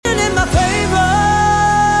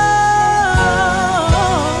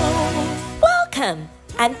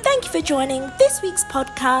for joining this week's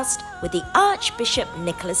podcast with the Archbishop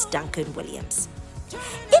Nicholas Duncan Williams.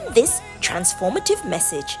 In this transformative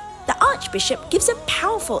message, the Archbishop gives a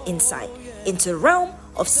powerful insight into the realm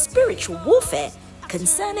of spiritual warfare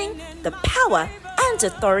concerning the power and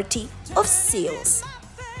authority of seals.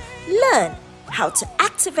 Learn how to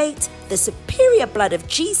activate the superior blood of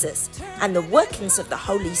Jesus and the workings of the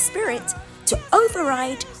Holy Spirit to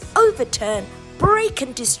override, overturn, break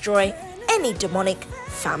and destroy any demonic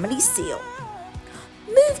family seal.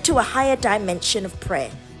 Move to a higher dimension of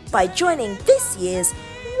prayer by joining this year's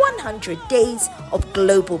 100 Days of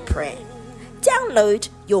Global Prayer. Download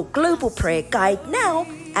your Global Prayer Guide now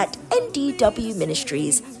at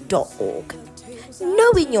ndwministries.org.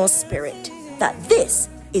 Know in your spirit that this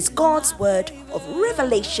is God's word of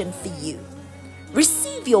revelation for you.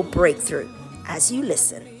 Receive your breakthrough as you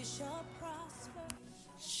listen.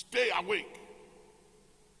 Stay awake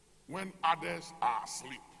when others are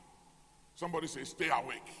asleep. Somebody say, stay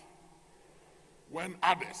awake when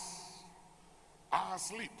others are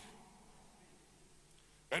asleep.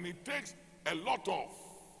 And it takes a lot of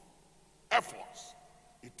efforts.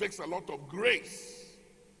 It takes a lot of grace.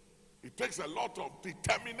 It takes a lot of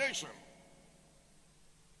determination.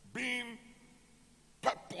 Being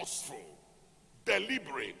purposeful,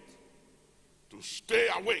 deliberate, to stay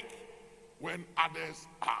awake when others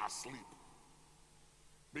are asleep.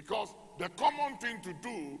 Because the common thing to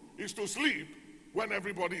do is to sleep when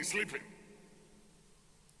everybody is sleeping.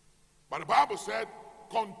 But the Bible said,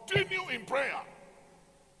 continue in prayer.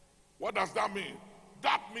 What does that mean?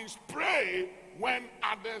 That means pray when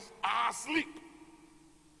others are asleep.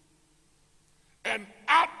 And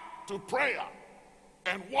add to prayer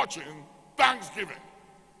and watching thanksgiving.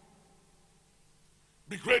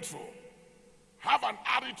 Be grateful. Have an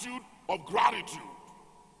attitude of gratitude.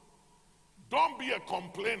 Don't be a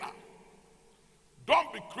complainer.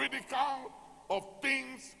 Don't be critical of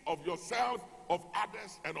things, of yourself, of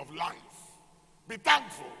others, and of life. Be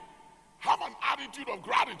thankful. Have an attitude of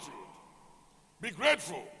gratitude. Be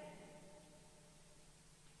grateful.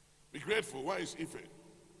 Be grateful. Where is Ife?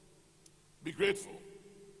 Be grateful.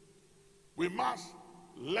 We must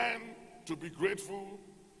learn to be grateful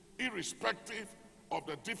irrespective of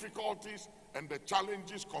the difficulties and the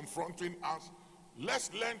challenges confronting us.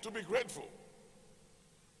 Let's learn to be grateful.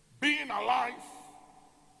 Being alive,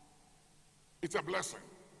 it's a blessing.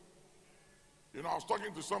 You know, I was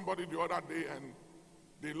talking to somebody the other day and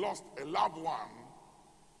they lost a loved one,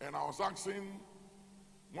 and I was asking,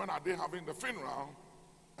 when are they having the funeral?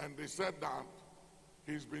 And they said that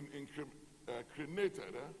he's been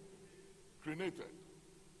cremated,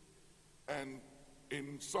 and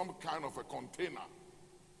in some kind of a container.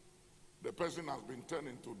 The person has been turned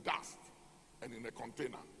into dust and in a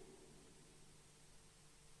container.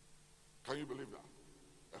 Can you believe that?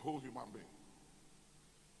 A whole human being.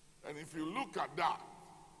 And if you look at that,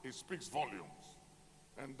 it speaks volumes.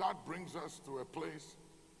 And that brings us to a place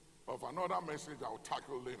of another message I'll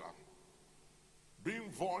tackle later.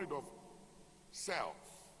 Being void of self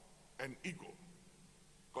and ego.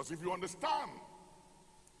 Because if you understand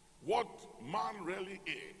what man really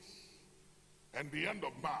is and the end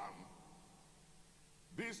of man,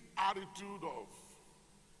 this attitude of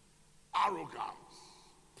arrogance,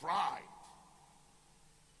 pride,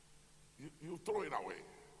 you throw it away.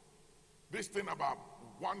 This thing about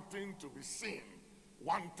wanting to be seen,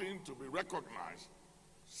 wanting to be recognized,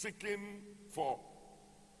 seeking for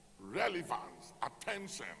relevance,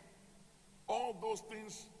 attention, all those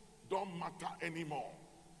things don't matter anymore.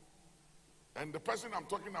 And the person I'm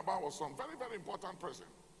talking about was some very, very important person.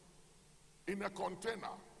 In a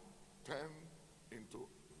container, turned into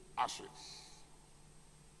ashes.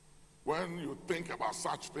 When you think about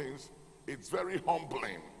such things, it's very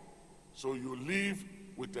humbling. So you live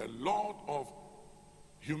with a lot of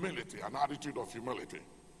humility, an attitude of humility.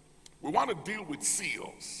 We want to deal with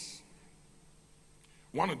seals.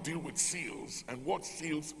 We want to deal with seals and what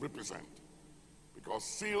seals represent. Because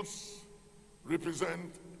seals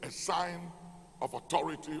represent a sign of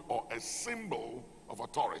authority or a symbol of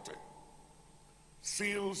authority.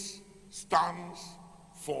 Seals stands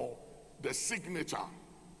for the signature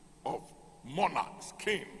of monarchs,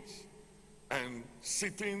 kings, and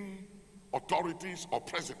sitting authorities or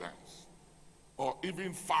presidents, or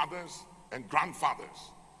even fathers and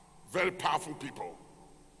grandfathers, very powerful people.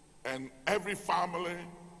 And every family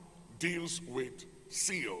deals with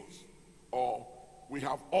seals, or we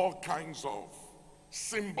have all kinds of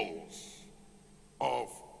symbols of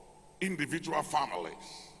individual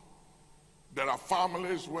families. There are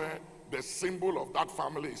families where the symbol of that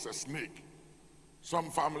family is a snake. Some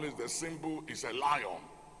families, the symbol is a lion.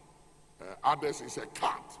 Others is a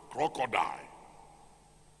cat, crocodile.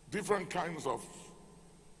 Different kinds of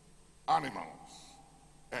animals.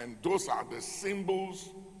 And those are the symbols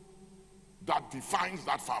that defines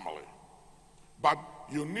that family. But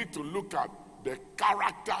you need to look at the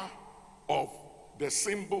character of the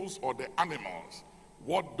symbols or the animals,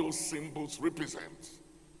 what those symbols represent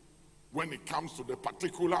when it comes to the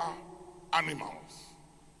particular animals.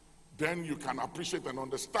 Then you can appreciate and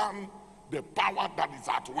understand the power that is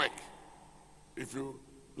at work. If you,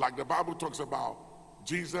 like the Bible talks about,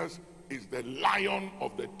 Jesus is the Lion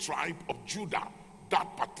of the tribe of Judah.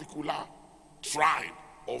 That particular tribe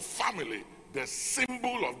or family, the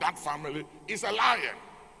symbol of that family is a lion.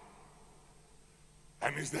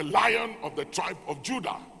 And it's the Lion of the tribe of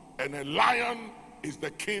Judah. And a lion is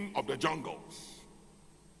the king of the jungles.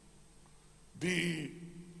 There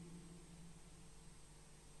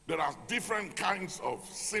are different kinds of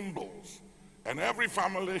symbols. And every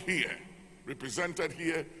family here, represented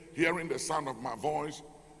here, hearing the sound of my voice,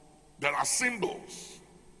 there are symbols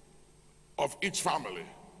of each family,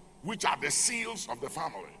 which are the seals of the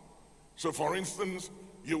family. So for instance,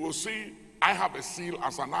 you will see I have a seal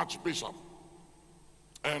as an archbishop.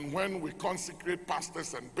 And when we consecrate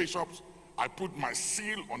pastors and bishops, I put my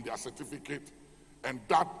seal on their certificate, and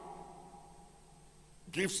that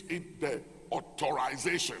gives it the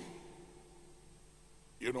authorization,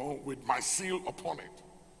 with my seal upon it,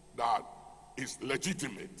 that is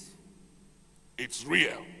legitimate. It's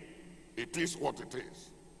real. It is what it is.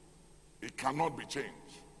 It cannot be changed.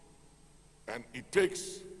 And it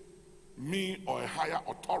takes me or a higher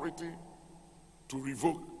authority to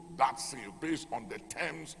revoke that seal based on the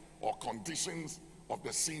terms or conditions of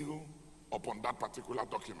the seal upon that particular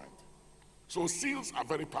document. So seals are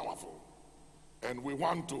very powerful. And we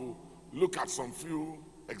want to look at some few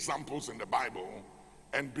examples in the Bible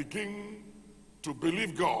and begin to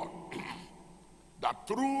believe God that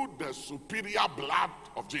through the superior blood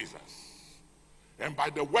of Jesus and by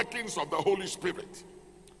the workings of the Holy Spirit,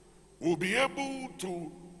 we'll be able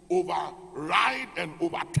to override and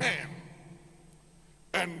overturn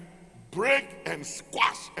and break and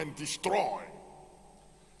squash and destroy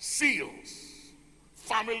seals,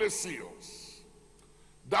 family seals,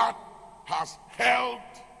 that has held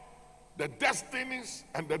the destinies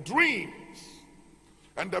and the dreams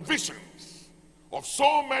and the visions of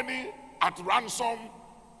so many at ransom,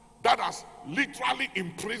 that has literally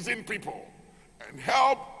imprisoned people and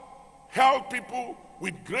held people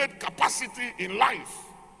with great capacity in life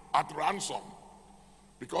at ransom.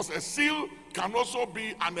 Because a seal can also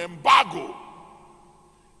be an embargo.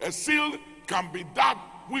 A seal can be that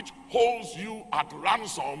which holds you at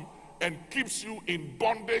ransom and keeps you in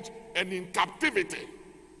bondage and in captivity.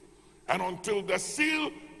 And until the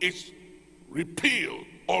seal is repealed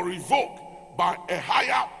or revoked by a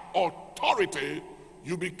higher authority,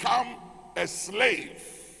 you become a slave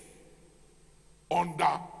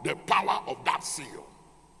under the power of that seal.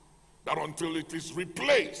 That until it is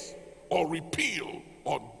replaced or repealed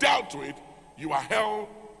or dealt with, you are held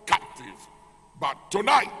captive. But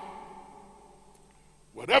tonight,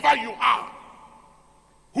 wherever you are,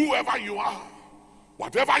 whoever you are,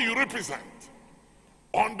 whatever you represent,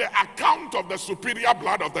 on the account of the superior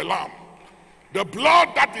blood of the Lamb, the blood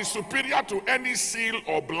that is superior to any seal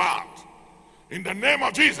or blood, in the name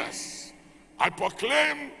of Jesus, I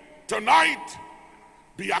proclaim tonight,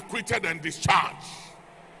 be acquitted and discharged.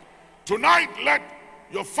 Tonight, let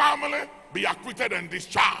your family be acquitted and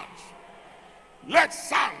discharged. Let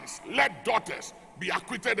sons, let daughters be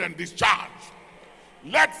acquitted and discharged.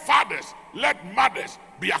 Let fathers, let mothers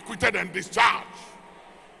be acquitted and discharged.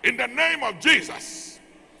 In the name of Jesus,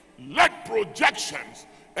 let projections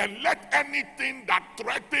and let anything that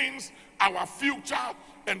threatens our future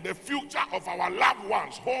and the future of our loved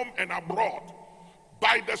ones, home and abroad,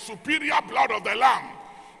 by the superior blood of the Lamb,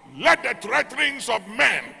 let the threatenings of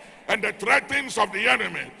men and the threatenings of the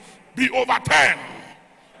enemy be overturned.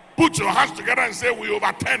 Put your hands together and say, we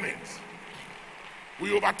overturn it.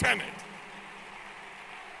 We overturn it.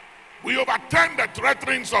 We overturn the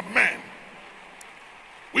threatenings of men.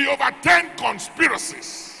 We overturn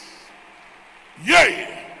conspiracies.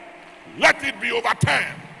 Yea, let it be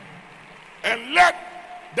overturned. And let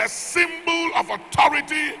the symbol of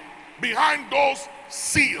authority behind those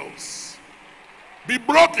seals be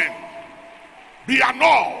broken, be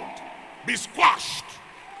annulled, be squashed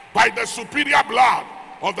by the superior blood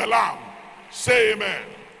of the Lamb. Say amen.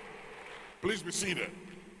 Please be seated.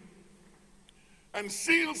 And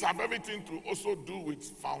seals have everything to also do with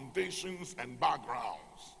foundations and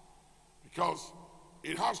backgrounds, because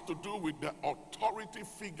it has to do with the authority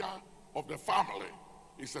figure of the family.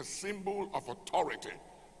 It's a symbol of authority.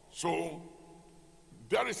 So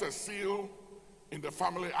there is a seal in the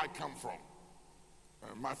family I come from.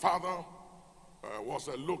 My father was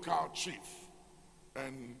a local chief.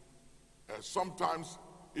 And sometimes,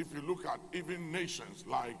 if you look at even nations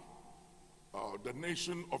like the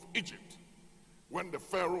nation of Egypt, when the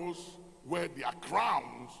pharaohs wear their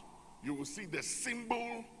crowns, you will see the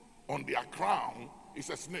symbol on their crown is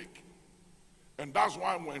a snake. And that's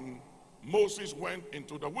why when Moses went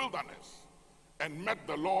into the wilderness and met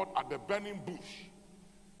the Lord at the burning bush,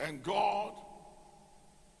 and God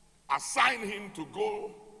assigned him to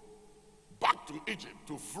go back to Egypt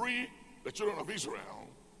to free the children of Israel,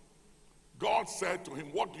 God said to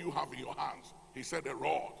him, "What do you have in your hands?" He said, "A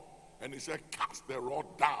rod." And he said, "Cast the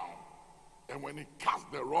rod down." And when he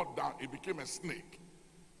cast the rod down, it became a snake.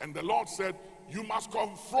 And the Lord said, "You must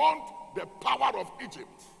confront the power of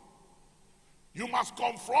Egypt. You must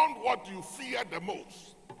confront what you fear the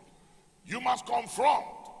most. You must confront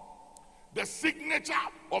the signature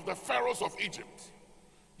of the pharaohs of Egypt.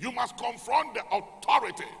 You must confront the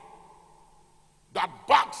authority that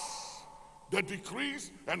backs the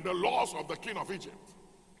decrees and the laws of the king of Egypt.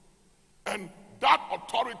 And that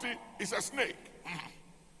authority is a snake.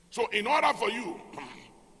 So in order for you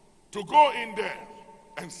to go in there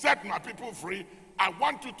and set my people free, I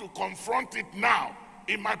want you to confront it now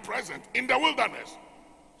in my presence, in the wilderness."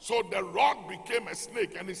 So the rod became a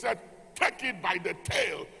snake, and he said, "Take it by the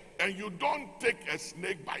tail." And you don't take a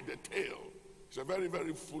snake by the tail. It's a very,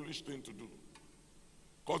 very foolish thing to do,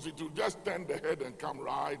 because it will just turn the head and come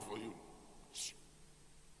right for you.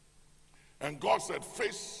 And God said,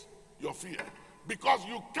 "Face your fear." Because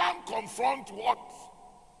you can't confront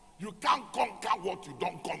you can't conquer what you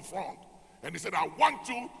don't confront. And he said, "I want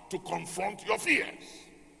you to confront your fears."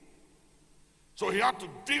 So he had to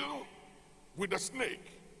deal with the snake,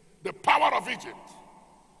 the power of Egypt,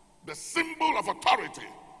 the symbol of authority,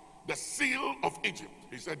 the seal of Egypt.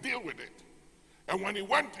 He said, deal with it. And when he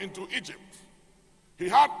went into Egypt, he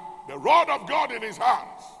had the rod of God in his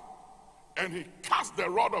hands, and he cast the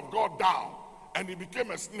rod of God down, and he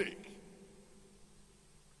became a snake.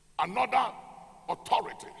 Another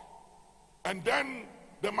authority. And then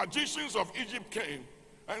the magicians of Egypt came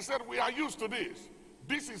and said, "We are used to this.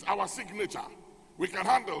 This is our signature. We can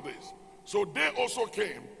handle this." So they also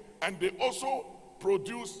came, and they also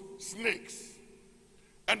produced snakes.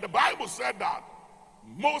 And the Bible said that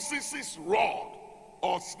Moses' rod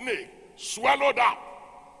or snake swallowed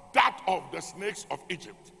up that of the snakes of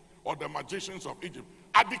Egypt, or the magicians of Egypt.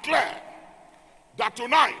 I declare that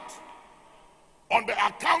tonight, on the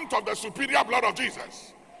account of the superior blood of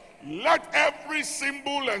Jesus, let every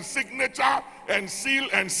symbol and signature and seal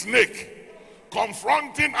and snake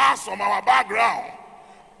confronting us from our background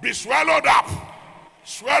be swallowed up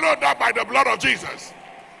by the blood of Jesus,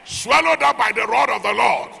 swallowed up by the rod of the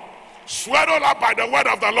Lord, swallowed up by the word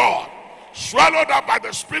of the Lord, swallowed up by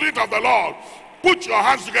the Spirit of the Lord. Put your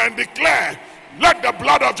hands together and declare, let the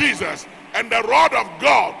blood of Jesus and the rod of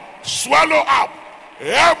God swallow up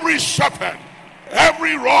every serpent,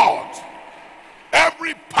 every rod,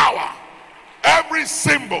 every power, every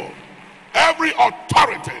symbol, every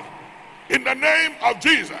authority, in the name of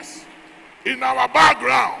Jesus, in our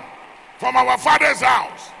background, from our father's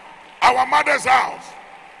house, our mother's house,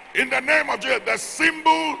 in the name of Jesus, the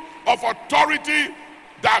symbol of authority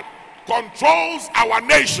that controls our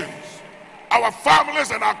nations, our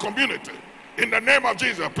families, and our community. In the name of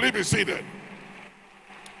Jesus, please be seated.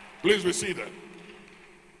 Please be seated.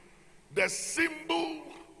 The symbol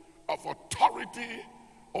of authority,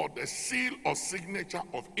 or the seal or signature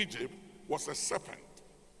of Egypt, was a serpent.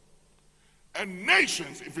 And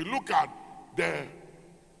nations, if you look at the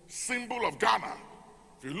symbol of Ghana,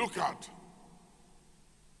 if you look at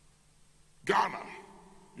Ghana,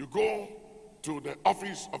 you go to the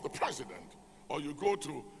office of the president, or you go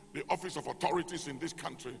to the office of authorities in this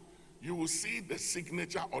country, you will see the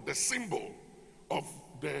signature or the symbol of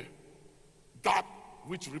that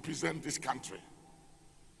which represents this country.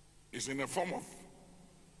 It's in the form of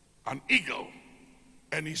an eagle,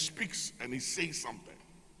 and he speaks and he says something.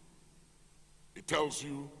 It tells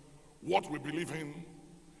you what we believe in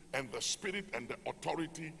and the spirit and the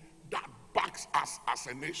authority that backs us as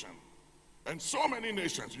a nation. And so many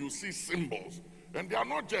nations, you see symbols, and they are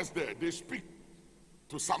not just there. They speak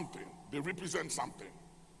to something. They represent something.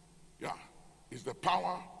 Yeah, it's the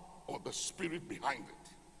power or the spirit behind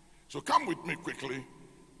it. So come with me quickly.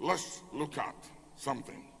 Let's look at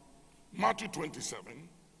something. Matthew 27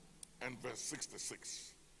 and verse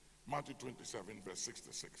 66. Matthew 27 verse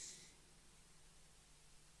 66.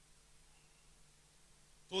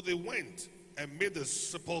 So they went and made the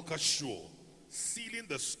sepulchre sure, sealing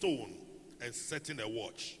the stone and setting a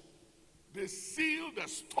watch. they sealed the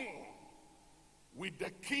stone with the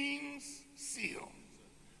king's seal,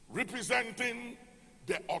 representing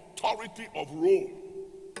the authority of Rome.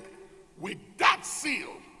 With that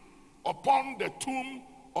seal upon the tomb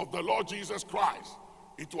of the Lord Jesus Christ,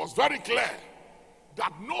 it was very clear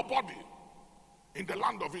that nobody in the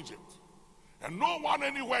land of Egypt and no one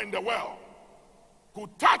anywhere in the world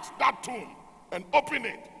could touch that tomb and open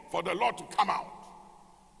it for the Lord to come out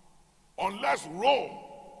unless Rome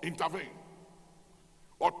intervened.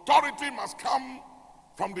 Authority must come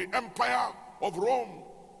from the empire of Rome,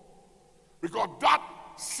 because that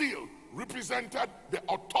seal represented the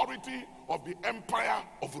authority of the empire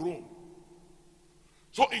of Rome.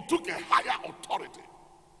 So it took a higher authority.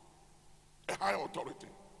 A higher authority.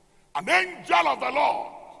 An angel of the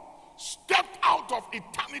Lord stepped out of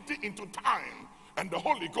eternity into time, and the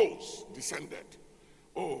Holy Ghost descended.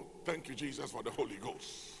 Oh, thank you, Jesus, for the Holy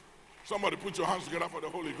Ghost. Somebody put your hands together for the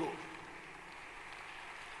Holy Ghost.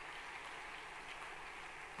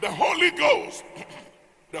 The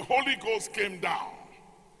Holy Ghost came down,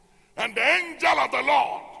 and the angel of the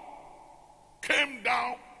Lord came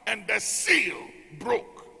down, and the seal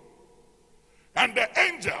broke. And the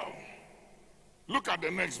angel, look at the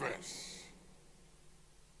next verse.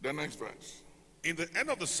 The next verse. In the end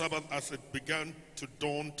of the Sabbath, as it began to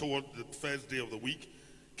dawn toward the first day of the week,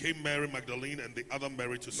 came Mary Magdalene and the other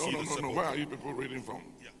Mary to see the sepulchre. Where are you people reading from?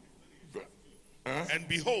 Yeah. And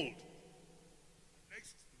behold,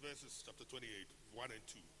 next verse is chapter 28, 1 and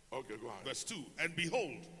 2. Okay, go ahead. Verse 2. And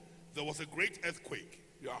behold, there was a great earthquake,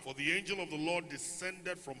 for the angel of the Lord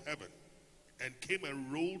descended from heaven and came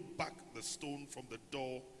and rolled back the stone from the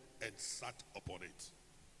door and sat upon it.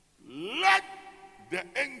 Let the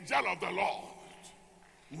angel of the Lord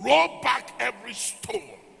roll back every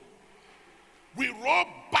stone. We roll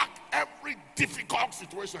back every difficult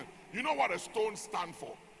situation. You know what a stone stands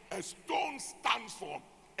for? A stone stands for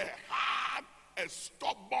a hard, a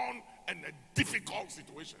stubborn, and a difficult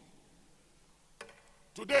situation.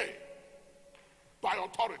 Today, by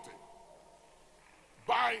authority,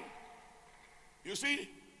 you see,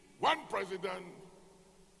 when President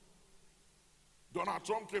Donald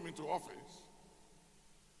Trump came into office,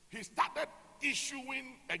 he started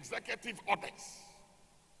issuing executive orders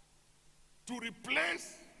to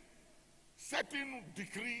replace certain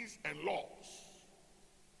decrees and laws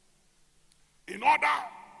in order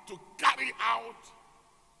to carry out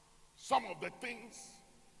some of the things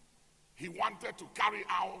he wanted to carry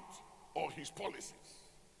out, or his policies.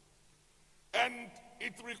 And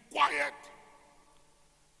it required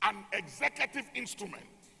an executive instrument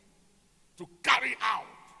to carry out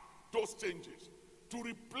those changes, to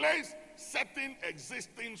replace certain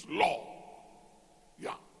existing law.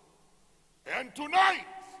 Yeah. And tonight,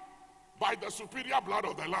 by the superior blood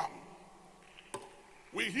of the Lamb,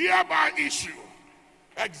 we hereby issue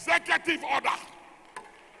executive order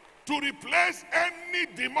to replace any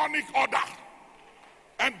demonic order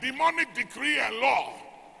and demonic decree and law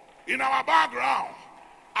in our background,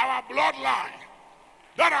 our bloodline,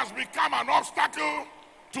 that has become an obstacle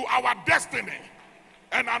to our destiny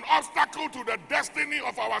and an obstacle to the destiny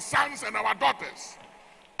of our sons and our daughters,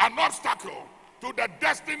 an obstacle to the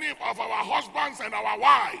destiny of our husbands and our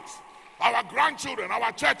wives, our grandchildren,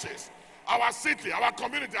 our churches, our city, our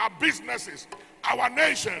community, our businesses, our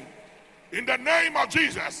nation. In the name of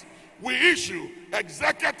Jesus, we issue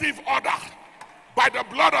executive order by the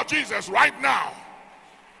blood of Jesus right now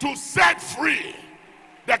to set free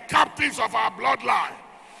the captives of our bloodline,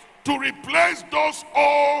 to replace those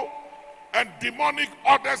old and demonic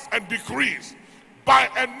orders and decrees by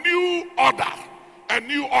a new order, a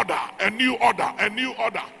new order, a new order, a new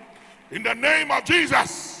order. In the name of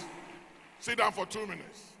Jesus. Sit down for 2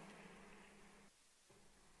 minutes.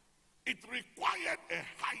 It required a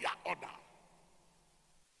higher order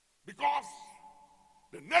because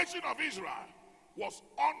the nation of Israel was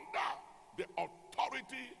under the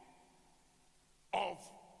authority of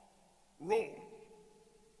Rome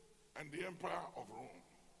and the empire of Rome.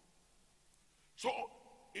 So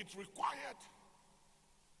it required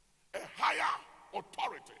a higher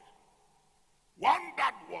authority, one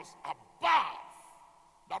that was above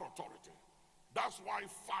that authority. That's why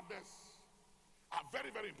fathers are very,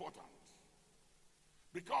 very important.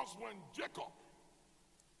 Because when Jacob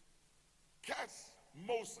cursed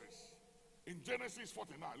Moses in Genesis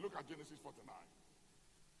 49, look at Genesis 49.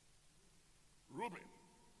 Reuben,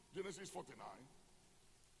 Genesis 49,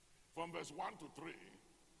 from verse 1 to 3,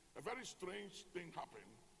 a very strange thing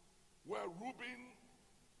happened where Reuben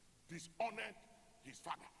dishonored his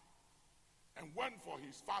father and went for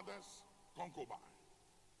his father's concubine.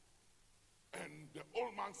 And the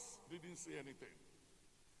old man didn't say anything.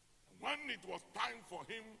 And when it was time for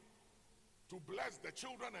him to bless the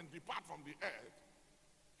children and depart from the earth,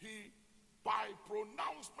 he, by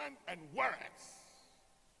pronouncement and words,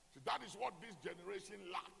 see, that is what this generation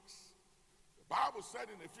lacks. The Bible said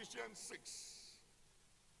in Ephesians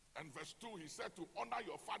 6 and verse 2, he said to honor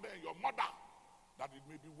your father and your mother, that it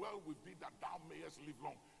may be well with thee, that thou mayest live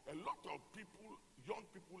long. A lot of people, young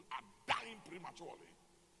people, are dying prematurely.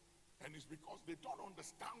 And it's because they don't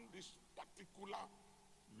understand this particular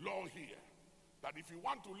law here. That if you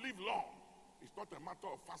want to live long, it's not a matter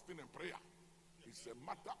of fasting and prayer. It's a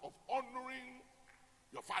matter of honoring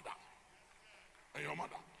your father and your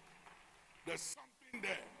mother. There's something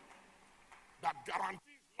there that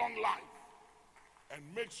guarantees long life and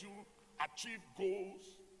makes you achieve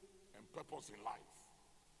goals and purpose in life.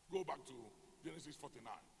 Go back to Genesis 49.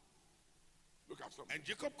 Look at something. And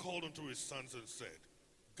Jacob called unto his sons and said,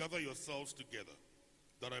 gather yourselves together,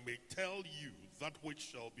 that I may tell you that which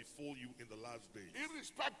shall befall you in the last days.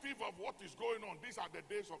 Irrespective of what is going on, these are the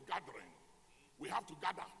days of gathering. We have to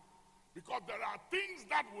gather, because there are things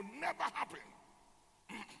that will never happen.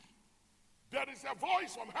 There is a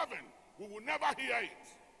voice from heaven. We will never hear it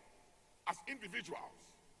as individuals.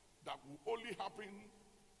 That will only happen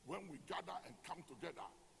when we gather and come together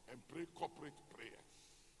and pray corporate prayers.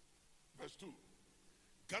 Verse 2.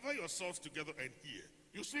 Gather yourselves together and hear.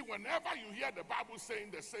 You see, whenever you hear the Bible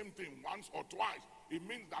saying the same thing once or twice, it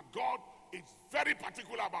means that God is very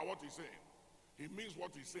particular about what he's saying. He means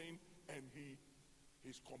what he's saying, and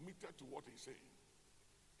he's committed to what he's saying.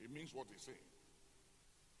 He means what he's saying.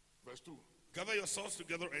 Verse 2. Gather yourselves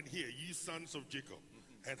together and hear, ye sons of Jacob,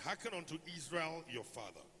 and hearken unto Israel your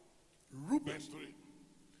father. Reuben, Verse 3.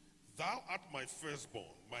 Thou art my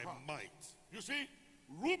firstborn, my might. You see,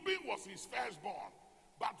 Reuben was his firstborn,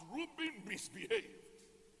 but Reuben misbehaved.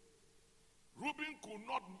 Reuben could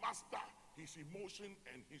not master his emotion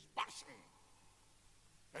and his passion.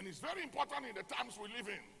 And it's very important in the times we live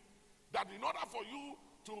in that in order for you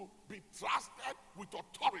to be trusted with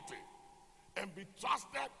authority and be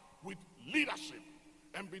trusted with leadership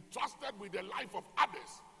and be trusted with the life of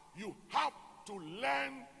others, you have to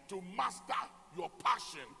learn to master your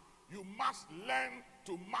passion. You must learn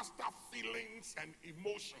to master feelings and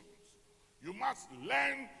emotions. You must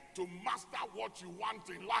learn to master what you want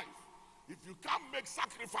in life. If you can't make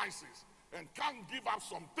sacrifices and can't give up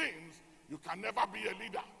some things, you can never be a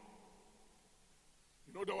leader.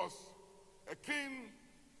 You know, there was a king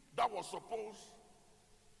that was supposed,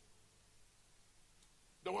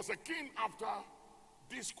 there was a king after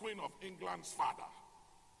this Queen of England's father.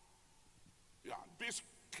 Yeah, this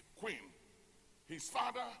queen, his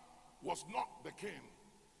father was not the king.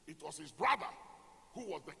 It was his brother who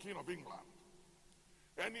was the king of England.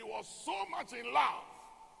 And he was so much in love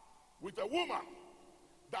with a woman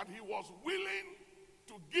that he was willing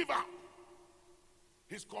to give up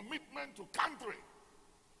his commitment to country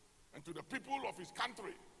and to the people of his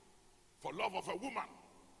country for love of a woman.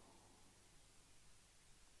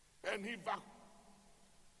 And he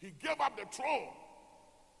gave up the throne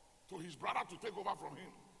to his brother to take over from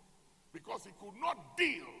him because he could not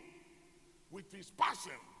deal with his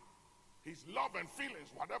passion, his love and feelings,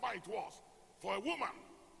 whatever it was, for a woman.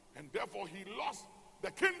 And therefore he lost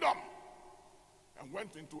the kingdom and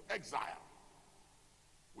went into exile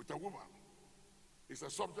with a woman. It's a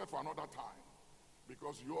subject for another time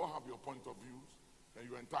because you all have your point of views and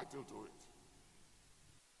you're entitled to it.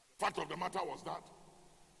 The fact of the matter was that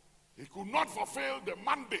he could not fulfill the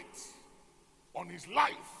mandate on his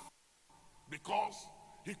life because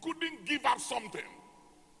he couldn't give up something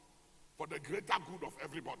for the greater good of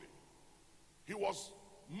everybody. He was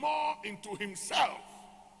more into himself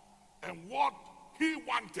and what he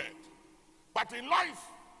wanted. But in life,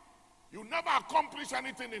 you never accomplish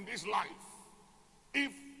anything in this life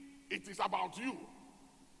if it is about you.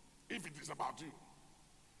 If it is about you.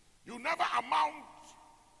 You never amount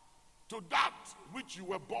to that which you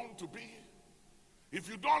were born to be if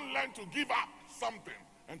you don't learn to give up something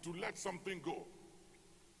and to let something go.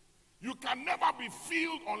 You can never be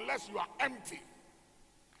filled unless you are empty.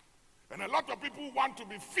 And a lot of people want to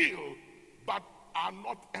be filled but are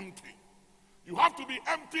not empty. You have to be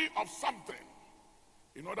empty of something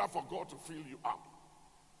in order for God to fill you up.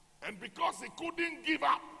 And because he couldn't give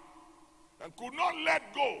up and could not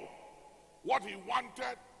let go what he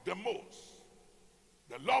wanted the most,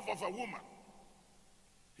 the love of a woman,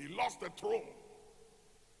 he lost the throne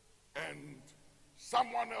and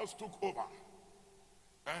someone else took over.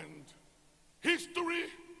 And history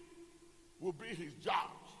will be his judge,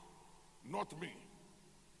 not me,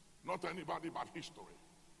 not anybody but history.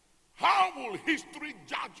 How will history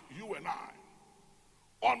judge you and I?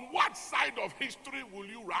 On what side of history will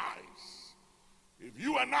you rise? If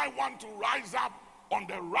you and I want to rise up on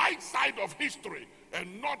the right side of history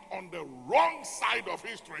and not on the wrong side of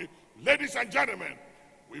history, ladies and gentlemen,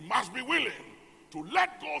 we must be willing to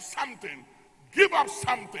let go something, give up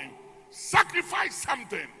something, sacrifice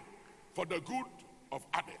something for the good of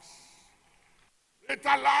others.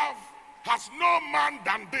 Greater love has no man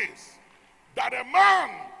than this, that a man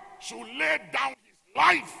should lay down his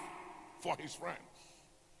life for his friends.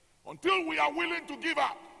 Until we are willing to give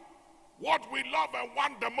up what we love and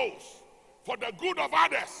want the most for the good of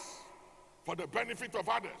others, for the benefit of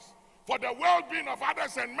others, for the well-being of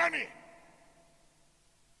others and many,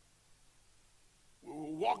 we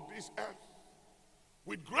will walk this earth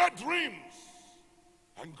with great dreams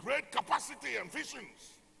and great capacity and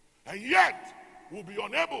visions, and yet we'll be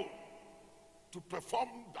unable to perform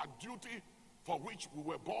that duty for which we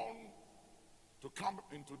were born to come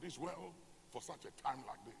into this world for such a time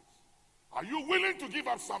like this. Are you willing to give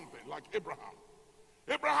up something like Abraham?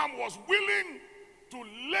 Abraham was willing to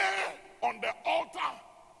lay on the altar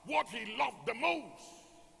what he loved the most,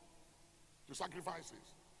 to sacrifice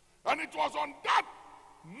it. And it was on that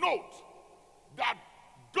note that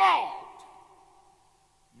God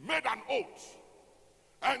made an oath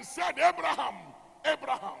and said, Abraham,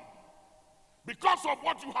 Abraham, because of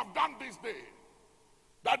what you have done this day,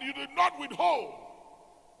 that you did not withhold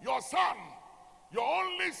your son, your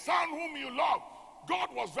only son whom you love. God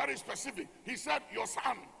was very specific. He said, your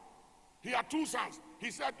son. He had two sons.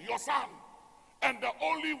 He said, your son. And the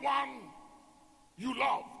only one you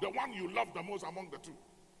love, the one you love the most among the two.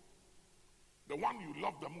 The one you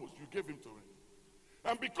love the most, you gave him to him.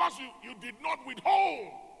 And because you did not withhold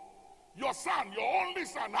your son, your only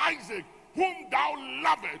son, Isaac, whom thou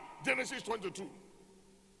lovest, Genesis 22.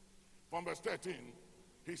 From verse 13,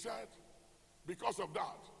 he said, because of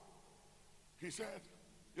that, he said,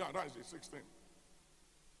 yeah, that is 16.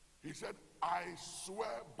 He said, I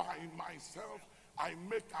swear by myself, I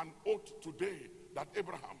make an oath today that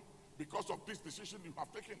Abraham, because of this decision you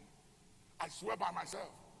have taken, I swear by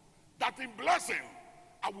myself that in blessing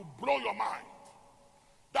I will blow your mind,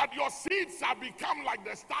 that your seeds shall become like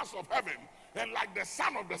the stars of heaven and like the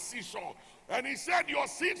sand of the seashore. And he said, your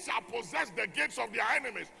seeds shall possess the gates of their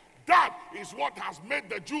enemies. That is what has made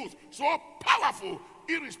the Jews so powerful,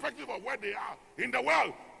 irrespective of where they are in the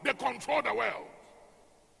world. They control the world.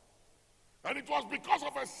 And it was because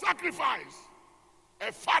of a sacrifice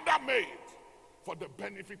a father made for the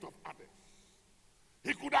benefit of others.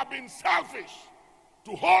 He could have been selfish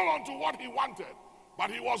to hold on to what he wanted, but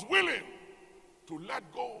he was willing to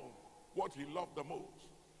let go what he loved the most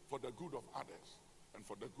for the good of others and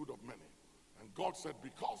for the good of many. And God said,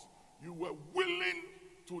 because you were willing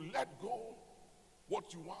to let go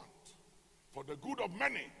what you want for the good of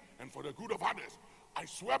many and for the good of others, I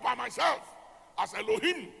swear by myself as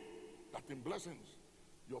Elohim that in blessings,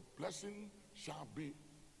 your blessing shall be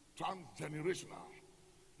transgenerational.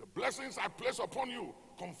 The blessings I place upon you,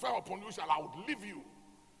 confer upon you, shall outlive you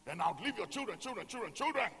and outlive your children,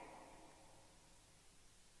 children.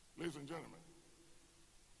 Ladies and gentlemen,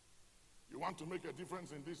 you want to make a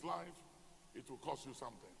difference in this life, it will cost you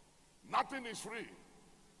something. Nothing is free.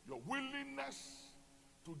 Your willingness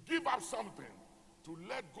to give up something, to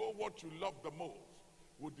let go what you love the most,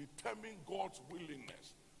 will determine God's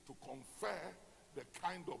willingness to confer the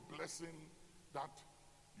kind of blessing that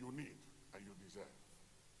you need and you deserve.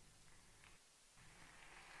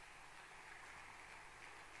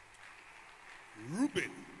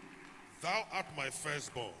 Reuben, thou art my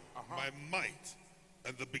firstborn, my might,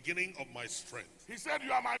 and the beginning of my strength. He said,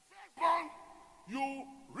 you are my firstborn, you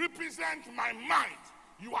represent my might.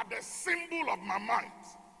 You are the symbol of my might.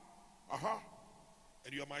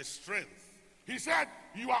 And you are my strength. He said,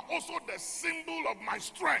 you are also the symbol of my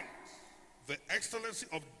strength. The excellency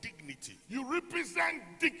of dignity. You represent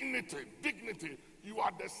dignity. Dignity. You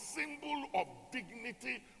are the symbol of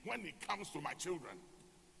dignity when it comes to my children.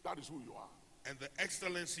 That is who you are. And the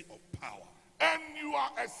excellency of power. And you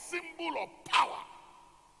are a symbol of power.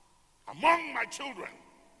 Among my children,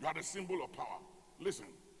 you are the symbol of power. Listen,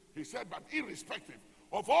 he said, but irrespective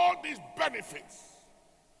of all these benefits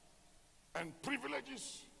and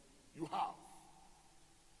privileges you have,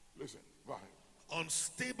 listen, go ahead.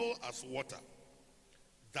 Unstable as water,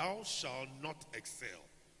 thou shalt not excel.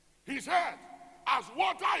 He said, as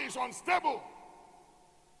water is unstable,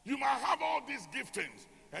 you might have all these giftings,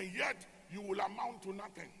 and yet you will amount to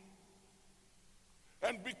nothing.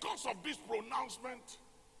 And because of this pronouncement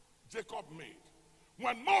Jacob made,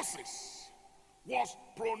 when Moses was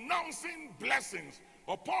pronouncing blessings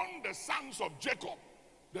upon the sons of Jacob,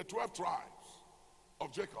 the 12 tribes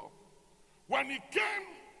of Jacob, When he came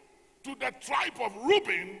to the tribe of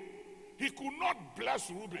Reuben, he could not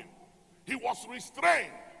bless Reuben. He was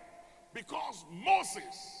restrained because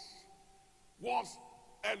Moses was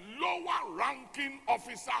a lower ranking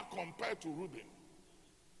officer compared to Reuben.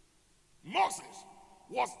 Moses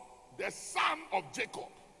was the son of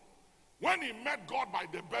Jacob. When he met God by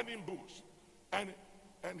the burning bush, and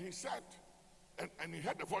he said, and he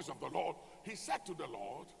heard the voice of the Lord, he said to the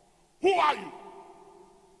Lord, "Who are you?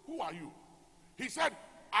 Who are you?" He said,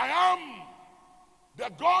 "I am the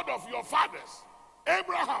God of your fathers,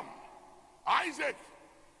 Abraham, Isaac,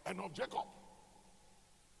 and of Jacob,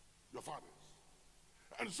 your fathers."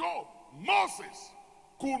 And so Moses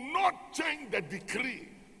could not change the decree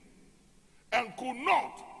and could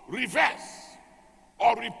not reverse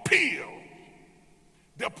or repeal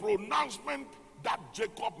the pronouncement that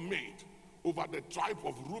Jacob made over the tribe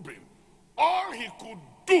of Reuben. All he could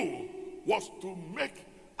do was to make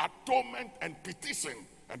atonement and petition.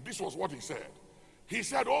 And this was what he said. He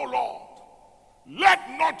said, "Oh Lord, let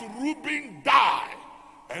not Reuben die,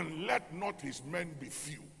 and let not his men be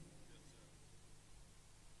few."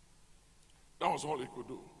 That was all he could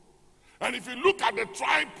do. And if you look at the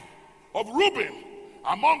tribe of Reuben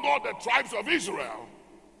among all the tribes of Israel,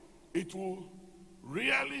 it will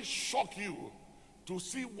really shock you to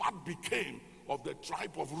see what became of the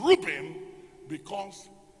tribe of Reuben, because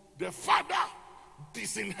the father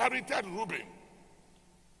disinherited Reuben.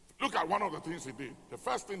 Look at one of the things he did. The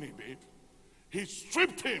first thing he did, he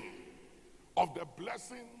stripped him of the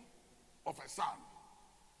blessing of a son.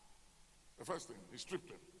 The first thing, he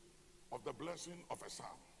stripped him of the blessing of a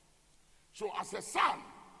son. So as a son,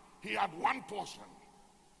 he had one portion.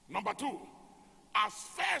 Number two, as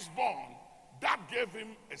firstborn, that gave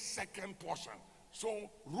him a second portion.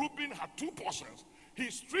 So Reuben had two portions.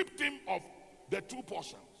 He stripped him of the two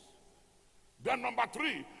portions. Then number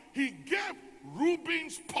three, he gave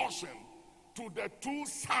Reuben's portion to the two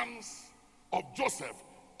sons of Joseph,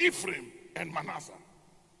 Ephraim and Manasseh.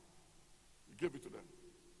 He gave it to them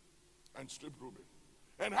and stripped Reuben.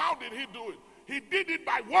 And how did he do it? He did it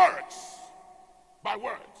by words. By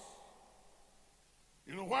words.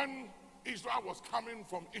 You know, when Israel was coming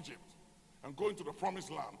from Egypt and going to the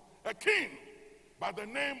promised land, a king by the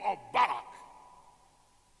name of Barak,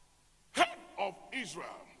 head of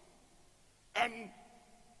Israel, and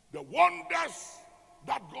the wonders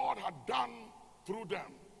that God had done through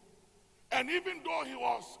them. And even though he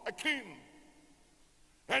was a king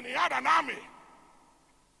and he had an army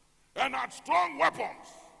and had strong weapons,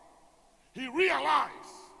 he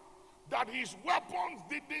realized that his weapons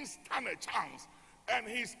didn't stand a chance and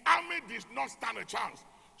his army did not stand a chance.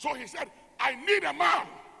 So he said, I need a man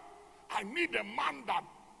that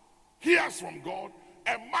hears from God,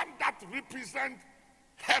 a man that represents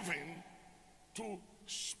heaven, to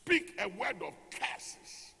speak a word of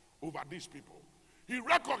curses over these people. He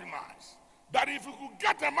recognized that if he could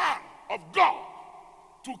get a man of God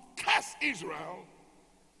to curse Israel,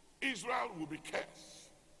 Israel would be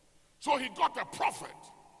cursed. So he got a prophet,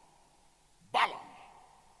 Balaam,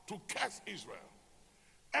 to curse Israel.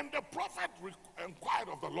 And the prophet inquired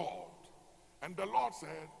of the Lord, and the Lord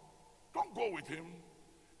said, don't go with him.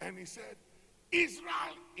 And he said,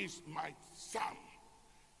 Israel is my son,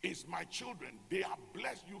 is my children. They are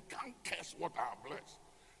blessed. You can't curse what I have blessed.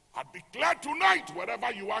 I declare tonight,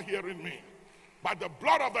 wherever you are hearing me, by the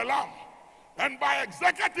blood of the Lamb and by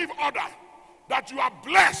executive order, that you are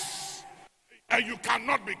blessed and you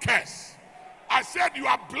cannot be cursed. I said you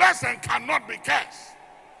are blessed and cannot be cursed.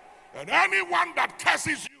 And anyone that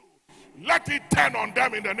curses you, let it turn on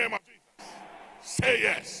them in the name of Jesus. Say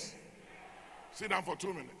yes. Sit down for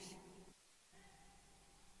 2 minutes.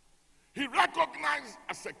 He recognized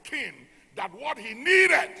as a king that what he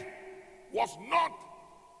needed was not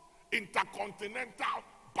intercontinental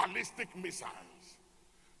ballistic missiles.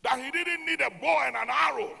 That he didn't need a bow and an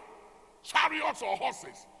arrow, chariots or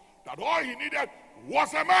horses. That all he needed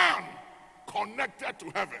was a man connected to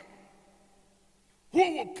heaven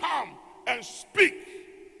who will come and speak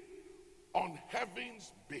on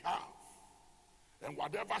heaven's behalf. And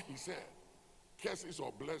whatever he said, curses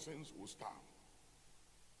or blessings will stand.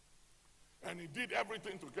 And he did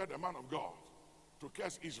everything to get the man of God to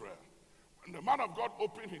curse Israel. When the man of God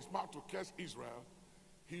opened his mouth to curse Israel,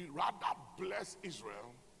 he rather blessed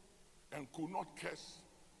Israel and could not curse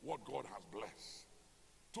what God has blessed.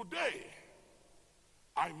 Today,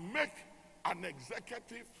 I make an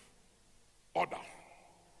executive order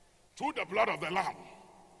through the blood of the Lamb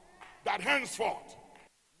that henceforth,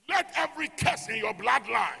 let every curse in your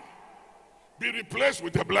bloodline be replaced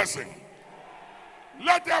with a blessing.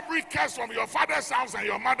 Let every curse from your father's house and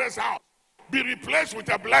your mother's house be replaced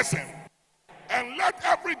with a blessing. And let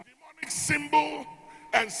every demonic symbol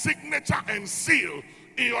and signature and seal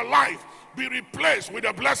in your life be replaced with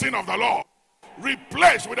the blessing of the Lord.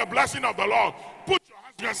 Replace with the blessing of the Lord. Put your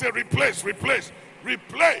hands together and say, replace, replace,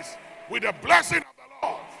 replace with the blessing of the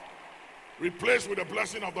Lord. Replace with the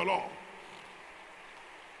blessing of the Lord.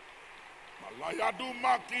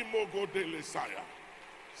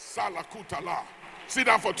 Sit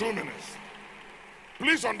down for 2 minutes.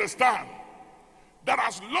 Please understand that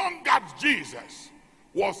as long as Jesus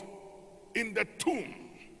was in the tomb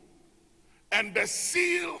and the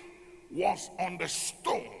seal was on the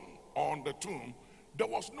stone or on the tomb, there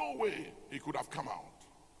was no way he could have come out.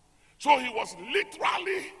 So he was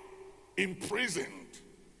literally imprisoned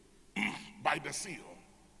by the seal.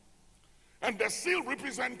 And the seal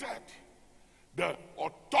represented the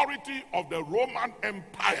authority of the Roman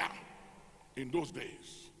Empire in those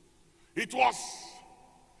days. It was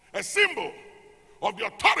a symbol of the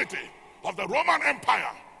authority of the Roman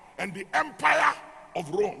Empire and the Empire of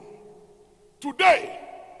Rome. Today,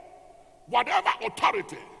 whatever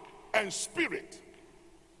authority and spirit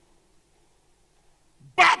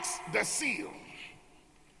backs the seal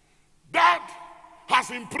that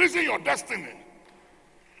has imprisoned your destiny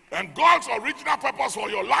and God's original purpose for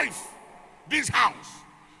your life, this house,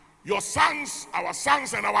 your sons, our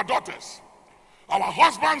sons and our daughters, our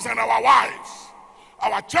husbands and our wives,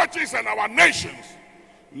 our churches and our nations,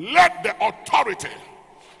 let the authority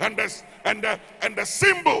and the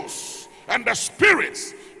symbols and the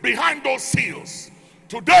spirits behind those seals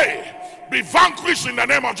today be vanquished in the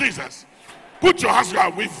name of Jesus. Put your hands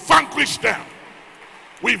together. We vanquish them.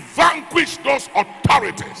 We vanquish those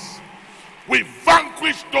authorities. We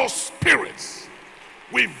vanquish those spirits.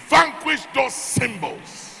 We vanquish those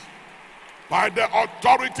symbols. By the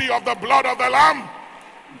authority of the blood of the Lamb,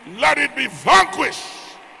 let it be vanquished.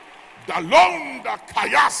 Dalonda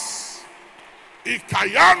kayas,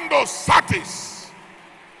 ikayando satis,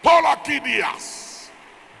 polakidias,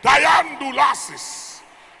 dayandulasis,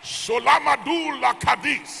 solamadula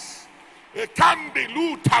kadis,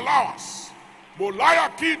 ekandilu talawas,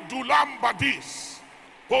 molayaki dulambadis,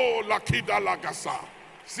 polakida lagasa.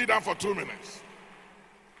 Sit down for 2 minutes.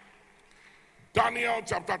 Daniel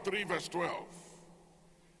chapter 3 verse 12.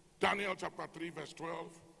 Daniel chapter 3 verse 12.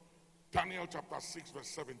 Daniel chapter 6 verse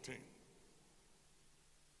 17.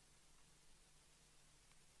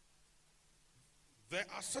 There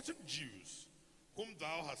are certain Jews whom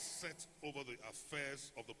thou hast set over the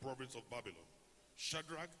affairs of the province of Babylon,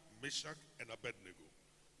 Shadrach, Meshach, and Abednego.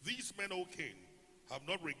 These men, O king, have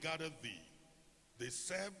not regarded thee. They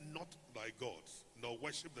serve not thy gods, nor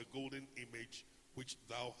worship the golden image which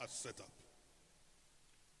thou hast set up.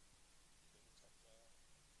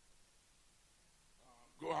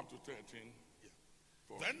 Go up to 13.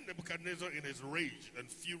 Yeah. Then Nebuchadnezzar in his rage and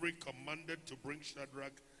fury commanded to bring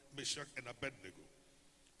Shadrach, Meshach, and Abednego.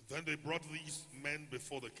 Then they brought these men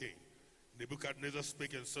before the king. Nebuchadnezzar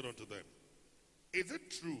spake and said unto them, Is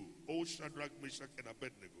it true, O Shadrach, Meshach, and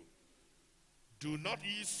Abednego? Do not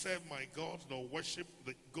ye serve my gods, nor worship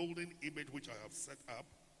the golden image which I have set up?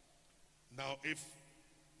 Now if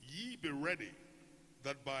ye be ready,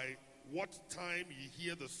 that by what time ye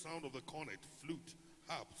hear the sound of the cornet, flute,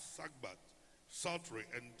 harp, sackbut, psaltery,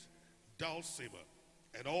 and dulcimer,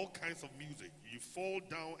 and all kinds of music, ye fall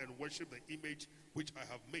down and worship the image which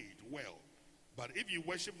I have made, well. But if ye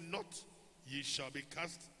worship not, ye shall be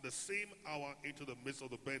cast the same hour into the midst of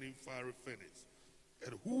the burning fiery furnace.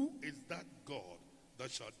 And who is that God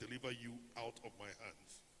that shall deliver you out of my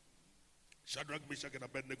hands? Shadrach, Meshach, and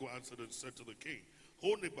Abednego answered and said to the king,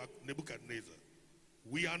 O Nebuchadnezzar,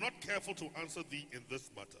 we are not careful to answer thee in this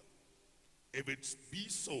matter. If it be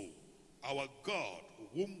so, our God,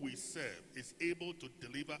 whom we serve, is able to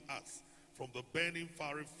deliver us from the burning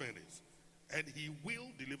fiery furnace, and he will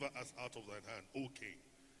deliver us out of thine hand, O king.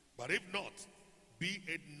 But if not, be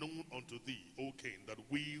it known unto thee, O king, that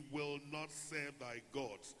we will not serve thy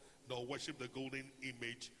gods, nor worship the golden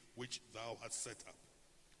image which thou hast set up.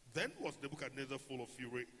 Then was Nebuchadnezzar full of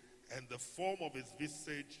fury, and the form of his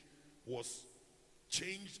visage was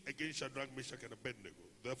changed against Shadrach, Meshach, and Abednego.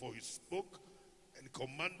 Therefore he spoke and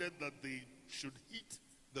commanded that they should heat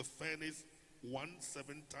the furnace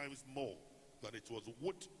 7 times more than it was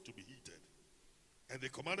wood to be heated. And they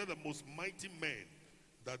commanded the most mighty men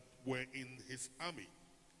that were in his army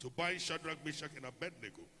to bind Shadrach, Meshach, and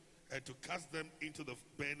Abednego, and to cast them into the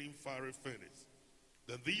burning fiery furnace.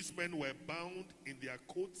 Then these men were bound in their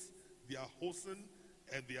coats, their hosen,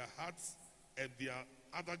 and their hats, and their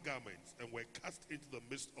other garments, and were cast into the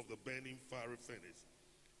midst of the burning fiery furnace.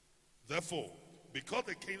 Therefore, because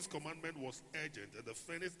the king's commandment was urgent, and the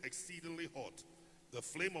furnace exceedingly hot, The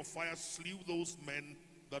flame of fire slew those men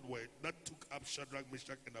that took up Shadrach,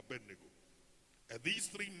 Meshach, and Abednego. And these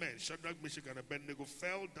three men, Shadrach, Meshach, and Abednego,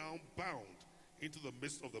 fell down bound into the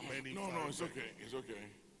midst of the men in fire. No, it's okay. It's okay.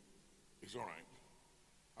 It's all right.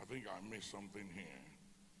 I think I missed something here.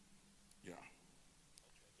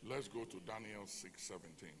 Yeah. Let's go to Daniel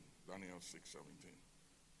 6:17. Daniel 6:17.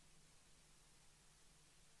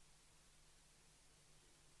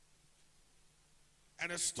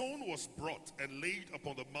 And a stone was brought and laid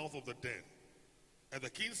upon the mouth of the den. And the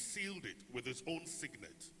king sealed it with his own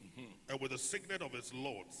signet and with the signet of his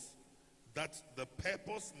lords, that the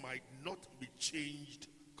purpose might not be changed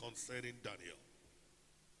concerning Daniel.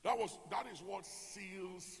 That is what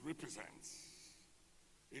seals represents.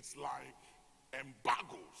 It's like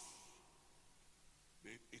embargoes.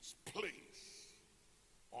 It's placed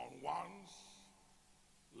on one's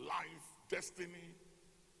life, destiny,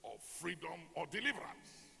 or freedom or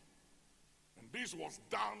deliverance. And this was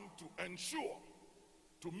done to ensure,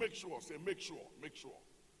 to make sure, say make sure.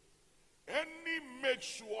 Any make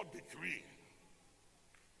sure decree,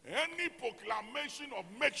 any proclamation of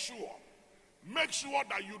make sure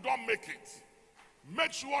that you don't make it,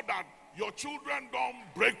 make sure that your children don't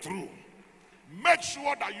break through, make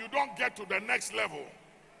sure that you don't get to the next level,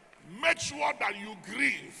 make sure that you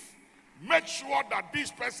grieve, make sure that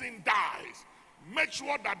this person dies, make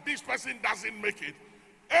sure that this person doesn't make it.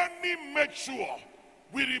 Any make sure,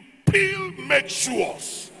 we repeal make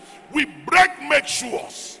sures, we break make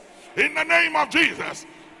sures. In the name of Jesus,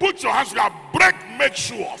 put your hands together, break make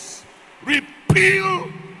sures, repeal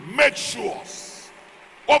make sures,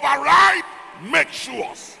 override make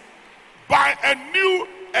sures by a new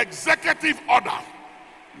executive order.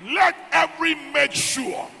 Let every make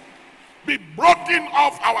sure be broken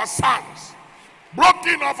off our sons,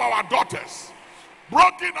 broken off our daughters,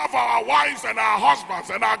 broken off our wives and our husbands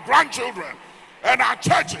and our grandchildren and our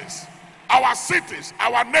churches, our cities,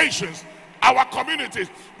 our nations, our communities.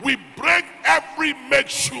 We break every make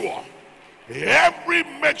sure. Every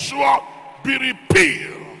make sure be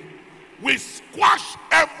repealed. We squash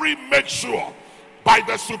every make sure by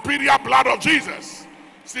the superior blood of Jesus.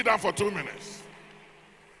 Sit down for 2 minutes.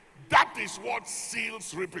 That is what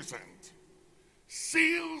seals represent.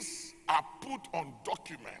 Seals are put on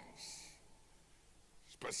documents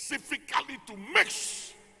specifically to make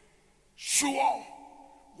sure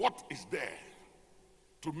what is there.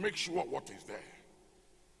 To make sure what is there.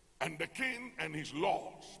 And the king and his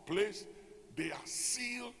lords place, they are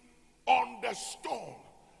sealed on the stone.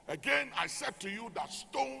 Again, I said to you that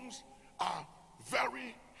stones are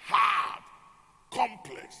very hard,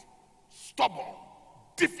 complex, stubborn,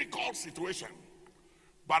 difficult situation.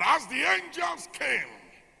 But as the angels came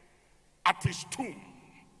at his tomb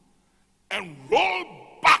and rolled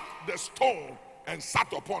back the stone and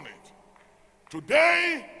sat upon it,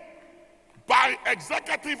 today, by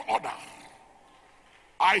executive order,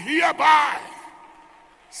 I hereby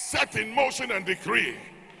set in motion and decree,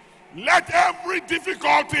 let every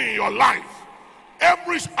difficulty in your life,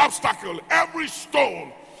 every obstacle, every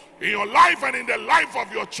stone in your life and in the life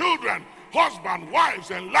of your children, husband,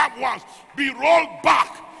 wives, and loved ones be rolled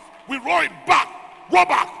back. We roll it back, roll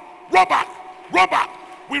back, roll back, roll back.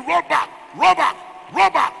 We roll back, roll back, roll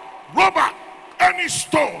back, roll back. Any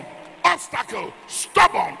stone, obstacle,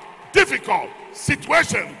 stubborn, difficult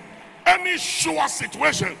situation, any sure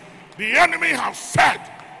situation the enemy has said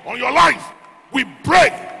on your life, we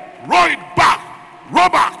break, roll it back, roll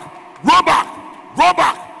back, roll back, roll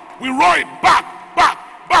back. We roll it back,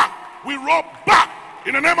 back, back. We roll back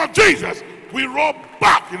in the name of Jesus. We roll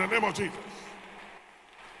back in the name of Jesus.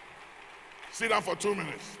 Sit down for 2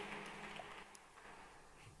 minutes.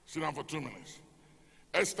 Sit down for 2 minutes.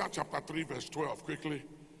 Esther chapter 3 verse 12. Quickly,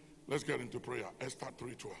 let's get into prayer. Esther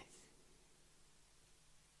 3:12.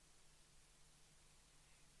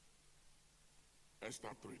 Esther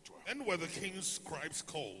 3:12. And were the king's scribes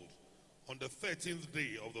called on the 13th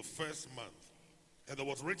day of the first month, and there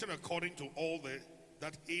was written according to all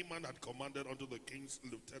that Haman had commanded unto the king's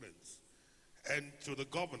lieutenants and to the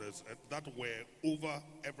governors that were over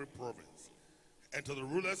every province, and to the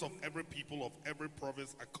rulers of every people of every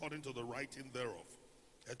province according to the writing thereof,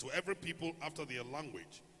 and to every people after their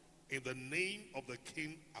language, in the name of the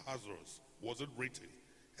king Ahasuerus was it written,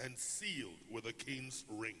 and sealed with the king's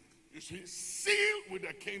ring. You see, sealed with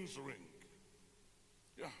the king's ring.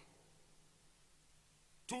 Yeah.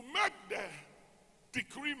 To make the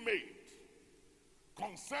decree made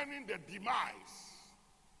concerning the demise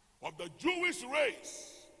of the Jewish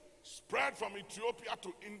race spread from Ethiopia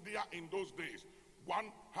to India in those days,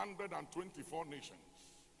 124 nations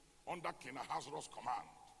under King Ahasuerus' command.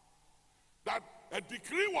 That a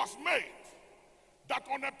decree was made that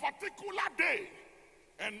on a particular day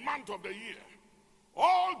and month of the year,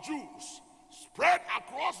 all Jews spread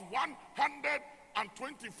across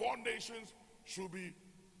 124 nations should be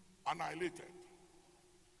annihilated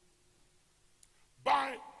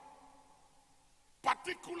by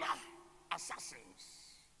particular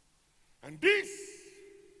assassins. And this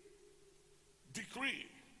decree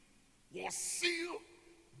was sealed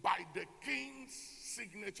by the king's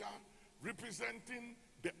signature, representing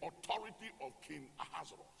the authority of King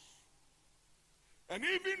Ahasuerus. And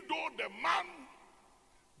even though the man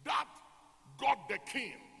that got the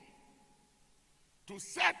king to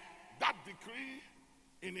set that decree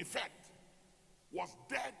in effect was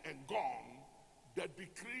dead and gone, the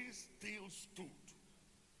decree still stood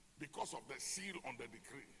because of the seal on the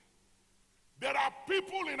decree. There are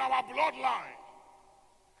people in our bloodline,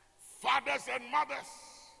 fathers and mothers,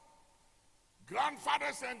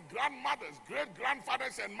 grandfathers and grandmothers,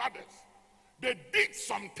 great-grandfathers and mothers. They did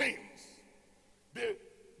some things. They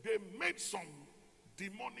made some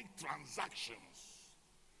demonic transactions.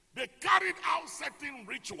 They carried out certain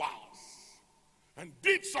rituals and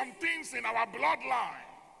did some things in our bloodline.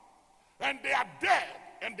 And they are dead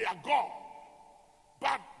and they are gone.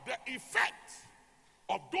 But the effect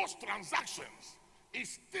of those transactions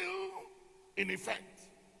is still in effect.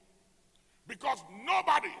 Because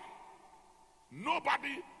nobody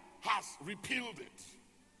has repealed it.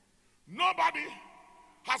 Nobody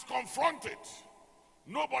has confronted.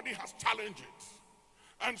 Nobody has challenged it.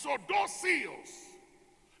 And so those seals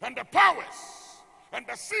and the powers and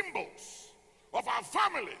the symbols of our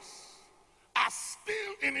families are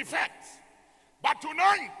still in effect. But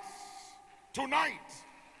tonight,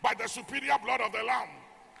 by the superior blood of the Lamb,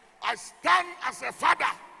 I stand as a father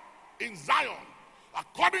in Zion,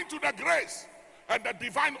 according to the grace and the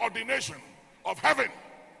divine ordination of heaven,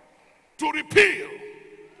 to repeal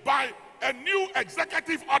by a new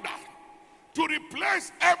executive order, to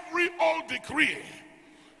replace every old decree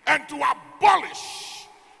and to abolish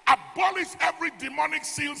every demonic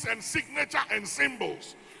seals and signature and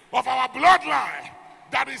symbols of our bloodline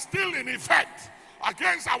that is still in effect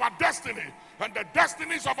against our destiny and the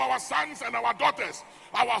destinies of our sons and our daughters,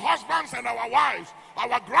 our husbands and our wives,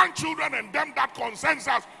 our grandchildren and them that concerns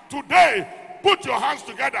us. Today, put your hands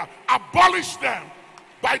together, abolish them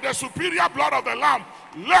by the superior blood of the Lamb.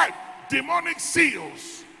 Let demonic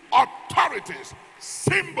seals, authorities,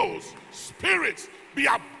 symbols, spirits be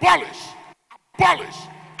abolished, abolished,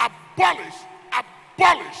 abolished,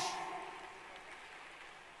 abolished.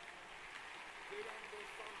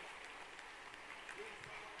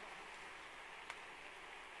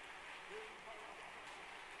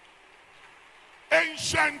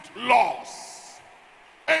 Ancient laws,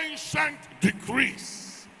 ancient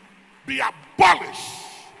decrees be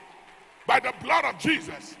abolished by the blood of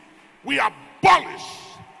Jesus. We abolish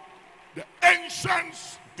the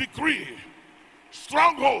ancient decree,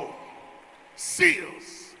 stronghold,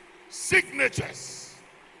 seals, signatures,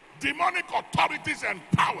 demonic authorities and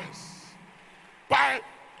powers. By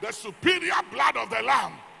the superior blood of the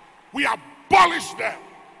Lamb, we abolish them.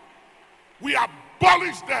 We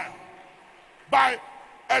abolish them by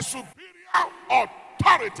a superior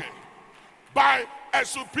authority, by a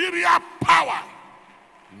superior power,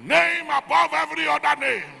 name above every other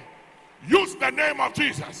name. Use the name of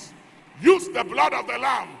Jesus. Use the blood of the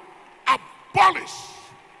Lamb. Abolish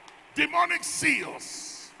demonic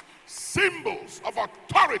seals, symbols of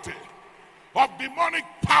authority, of demonic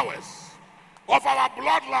powers of our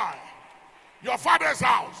bloodline, your father's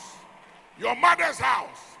house, your mother's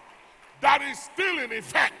house, that is still in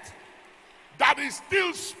effect, that is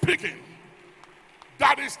still speaking,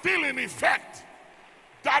 that is still in effect,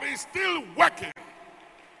 that is still working,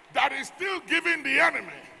 that is still giving the enemy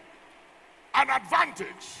an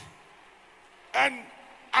advantage and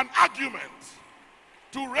an argument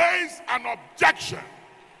to raise an objection.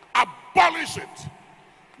 Abolish it.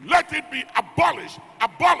 Let it be abolished,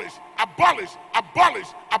 abolished, abolished,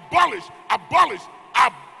 abolished, abolished, abolished,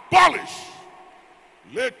 abolished.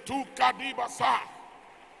 Letu kadibasa.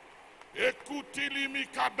 Ekutilimi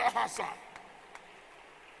kadahasa.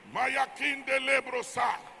 Mayakinde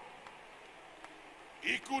lebrosa.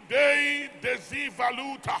 Ikudei dezi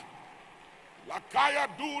valuta. Lakaya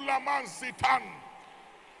du laman sitan.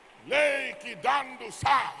 Le kidandu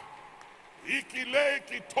sa. Ikile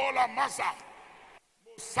kitola masa.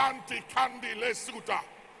 Santi kandi lesuta.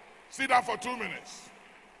 Sit down for 2 minutes.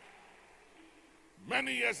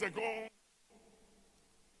 Many years ago,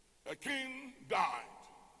 a king died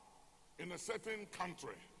in a certain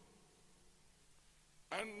country.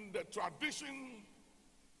 And the tradition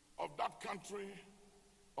of that country,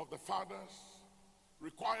 of the fathers,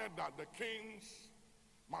 required that the kings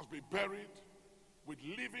must be buried with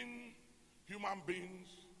living human beings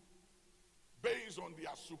based on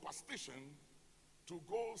their superstition to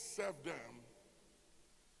go serve them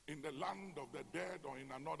in the land of the dead or in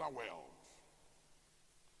another world.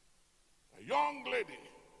 A young lady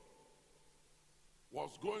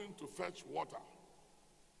was going to fetch water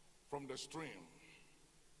from the stream,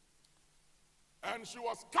 and she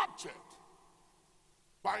was captured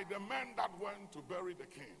by the men that went to bury the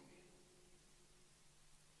king.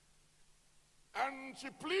 And she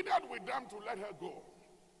pleaded with them to let her go,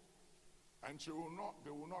 and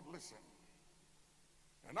they will not listen.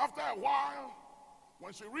 And after a while,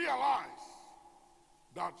 when she realized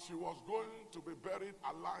that she was going to be buried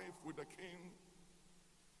alive with the king,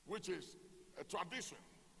 which is a tradition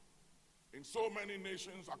in so many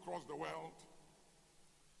nations across the world,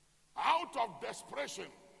 out of desperation,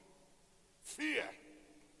 fear,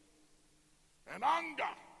 and anger,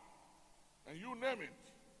 and you name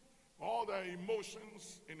it, all the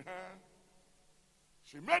emotions in her,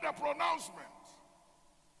 she made a pronouncement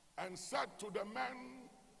and said to the men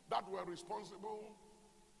that were responsible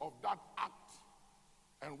of that act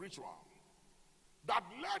and ritual, that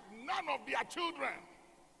let none of their children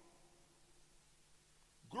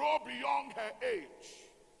grow beyond her age,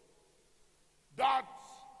 that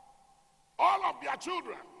all of their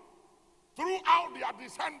children, throughout their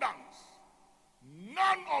descendants,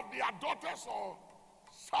 none of their daughters or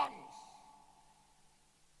sons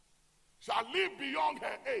shall live beyond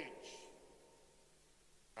her age.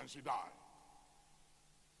 And she died.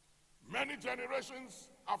 Many generations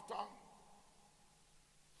after,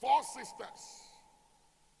 4 sisters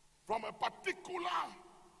from a particular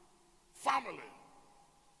family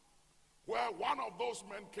where one of those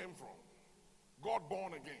men came from got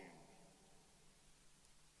born again.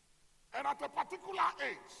 And at a particular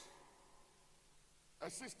age, a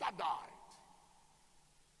sister died.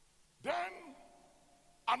 Then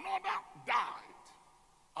another died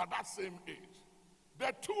at that same age.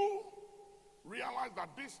 The two realized that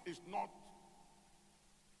this is not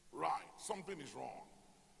right. Something is wrong.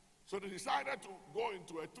 So they decided to go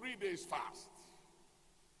into a 3 days fast.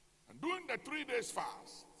 And during the 3 days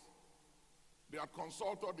fast, they had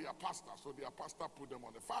consulted their pastor. So their pastor put them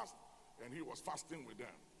on the fast, and he was fasting with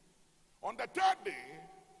them. On the 3rd day,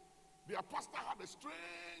 their pastor had a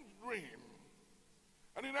strange dream.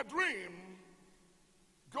 And in a dream,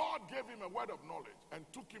 God gave him a word of knowledge and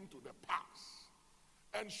took him to the past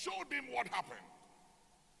and showed him what happened.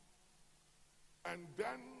 And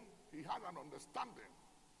then he had an understanding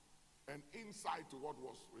and insight to what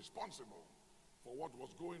was responsible for what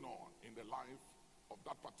was going on in the life of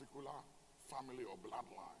that particular family or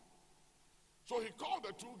bloodline. So he called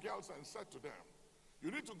the 2 girls and said to them,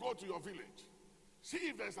 you need to go to your village. See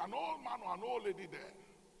if there's an old man or an old lady there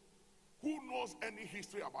who knows any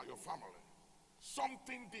history about your family.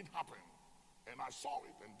 Something did happen, and I saw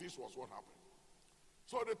it, and this was what happened.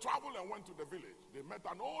 So they traveled and went to the village. They met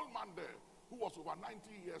an old man there who was over 90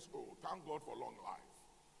 years old, thank God for long life,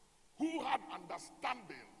 who had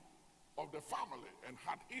understanding of the family and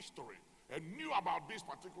had history and knew about this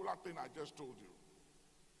particular thing I just told you,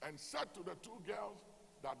 and said to the 2 girls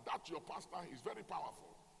that that's your pastor, he's very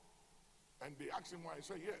powerful. And they asked him why. He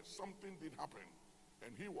said, yes, something did happen,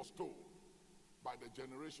 and he was told by the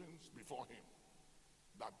generations before him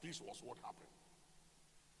that this was what happened.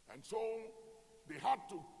 And so they had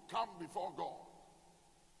to come before God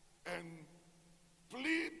and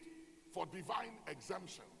plead for divine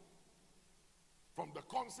exemption from the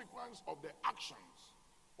consequence of the actions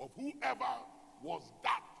of whoever was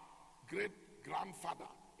that great grandfather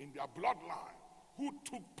in their bloodline who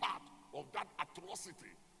took part of that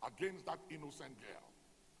atrocity against that innocent girl.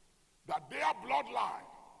 That their bloodline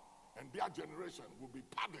and their generation will be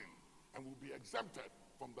pardoned and will be exempted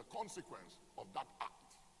from the consequence of that act.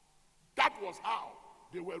 That was how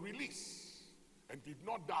they were released and did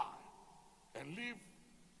not die and live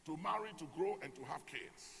to marry, to grow, and to have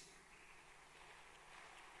kids.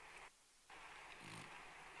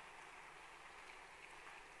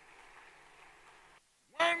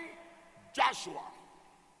 When Joshua,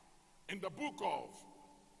 in the book of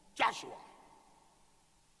Joshua,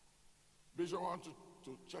 Bishop, I want you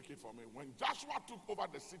to check it for me. When Joshua took over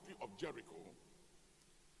the city of Jericho,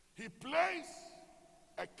 he placed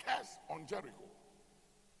a curse on Jericho.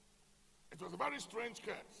 It was a very strange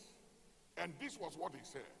curse. And this was what he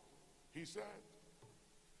said. He said,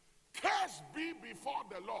 "Cursed be before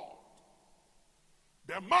the Lord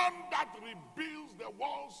the man that rebuilds the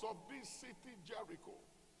walls of this city Jericho.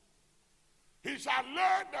 He shall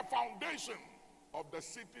lay the foundation of the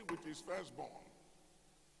city with his firstborn,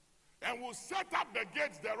 and will set up the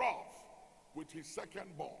gates thereof with his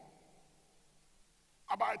secondborn.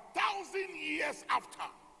 About 1,000 years after,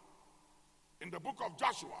 in the book of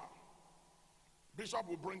Joshua, Bishop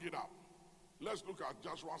will bring it up. Let's look at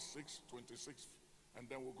Joshua 6:26, and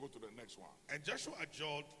then we'll go to the next one. And Joshua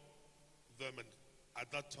adjured them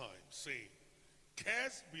at that time, saying,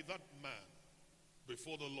 Cursed be that man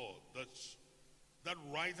before the Lord that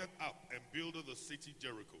riseth up and buildeth the city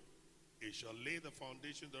Jericho. He shall lay the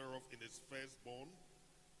foundation thereof in his firstborn,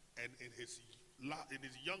 and in his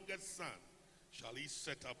youngest son shall he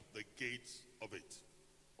set up the gates of it.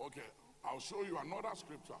 Okay, I'll show you another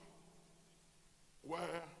scripture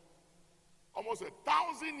where almost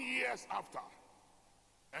 1,000 years after,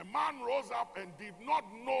 a man rose up and did not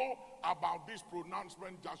know about this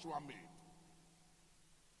pronouncement Joshua made.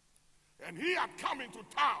 And he had come into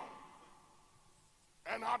town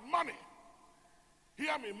and had money.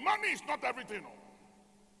 Hear me, money is not everything.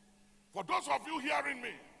 For those of you hearing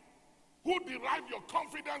me who derive your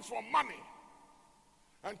confidence from money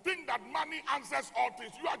and think that money answers all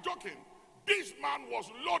things, you are joking. This man was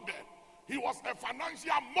loaded. He was a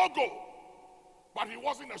financial mogul, but he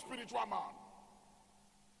wasn't a spiritual man.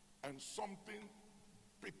 And something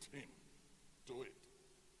beat him to it.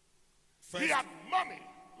 He had money.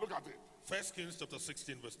 Look at it. 1 Kings chapter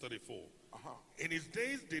 16 verse 34. In his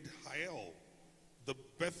days did Hiel the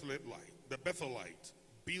Bethelite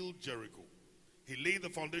build Jericho. He laid the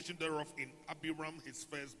foundation thereof in Abiram his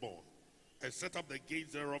firstborn, and set up the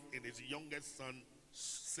gates thereof in his youngest son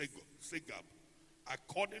Segub,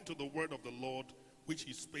 according to the word of the Lord which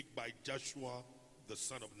he spake by Joshua the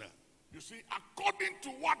son of Nun. You see, according to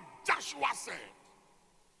what Joshua said.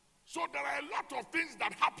 So there are a lot of things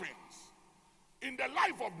that happens in the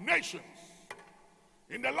life of nations,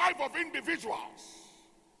 in the life of individuals,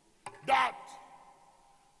 that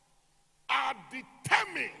are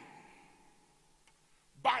determined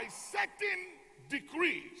by certain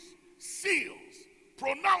decrees, seals,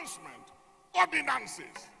 pronouncement,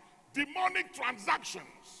 ordinances, demonic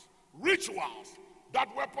transactions, rituals that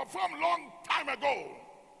were performed long time ago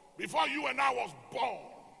before you and I was born.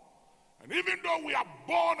 And even though we are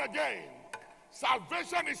born again,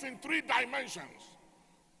 salvation is in 3 dimensions.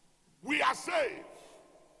 We are saved.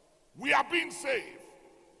 We are being saved.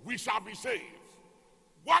 We shall be saved.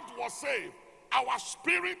 What was saved? Our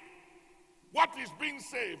spirit. What is being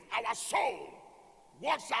saved? Our soul.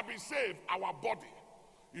 What shall be saved? Our body.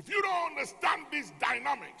 If you don't understand these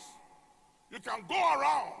dynamics, you can go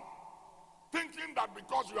around thinking that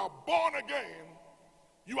because you are born again,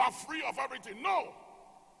 you are free of everything. No.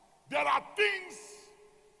 There are things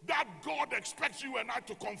that God expects you and I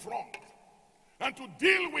to confront and to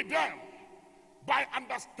deal with them by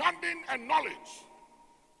understanding and knowledge.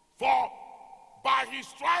 For by his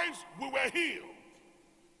stripes we were healed.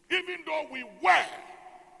 Even though we were,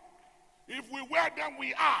 if we were, then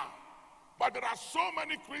we are. But there are so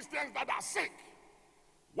many Christians that are sick.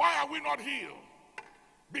 Why are we not healed?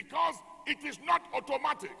 Because it is not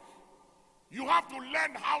automatic. You have to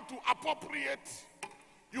learn how to appropriate.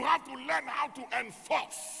 You have to learn how to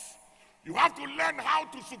enforce. You have to learn how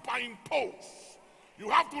to superimpose. You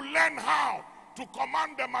have to learn how to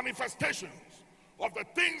command the manifestations of the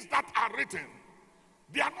things that are written.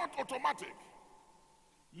 They are not automatic.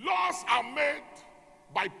 Laws are made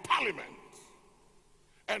by parliament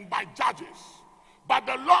and by judges, but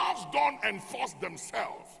the laws don't enforce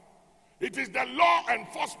themselves. It is the law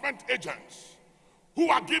enforcement agents who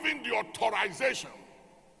are given the authorization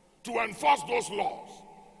to enforce those laws.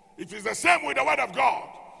 It is the same with the word of God.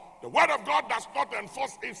 The word of God does not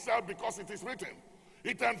enforce itself because it is written.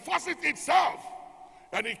 It enforces itself,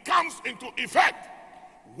 and it comes into effect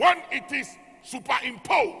when it is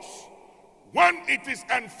superimposed, when it is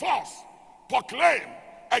enforced, proclaimed,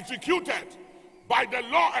 executed by the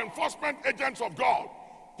law enforcement agents of God,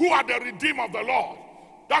 who are the redeemed of the Lord.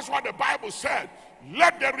 That's what the Bible said.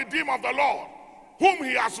 Let the redeemed of the Lord, whom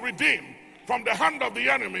he has redeemed from the hand of the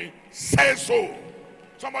enemy, say so.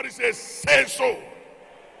 Somebody says, say so.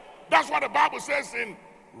 That's what the Bible says in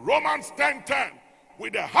Romans 10:10.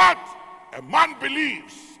 With the heart, a man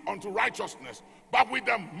believes unto righteousness, but with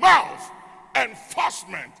the mouth,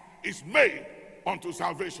 enforcement is made unto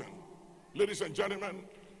salvation. Ladies and gentlemen,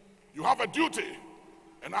 you have a duty,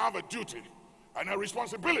 and I have a duty, and a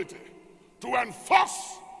responsibility to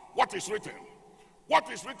enforce what is written. What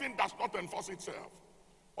is written does not enforce itself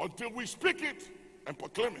until we speak it and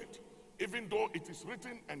proclaim it. Even though it is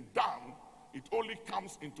written and done, it only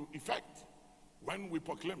comes into effect when we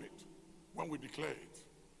proclaim it, when we declare it.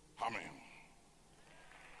 Amen.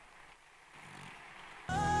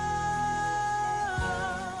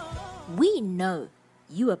 We know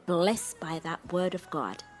you are blessed by that word of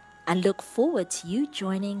God. and look forward to you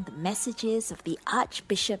joining the messages of the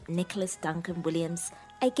Archbishop Nicholas Duncan Williams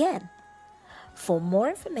again. For more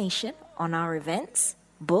information on our events,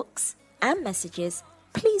 books, and messages,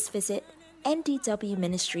 please visit NDW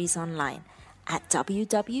Ministries online at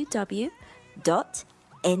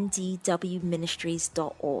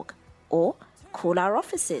www.ndwministries.org or call our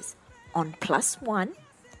offices on +1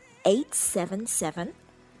 877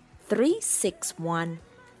 361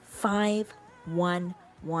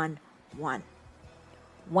 5111.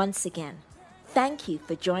 Once again, thank you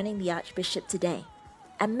for joining the Archbishop today,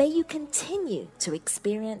 and may you continue to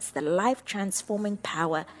experience the life-transforming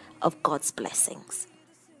power of God's blessings.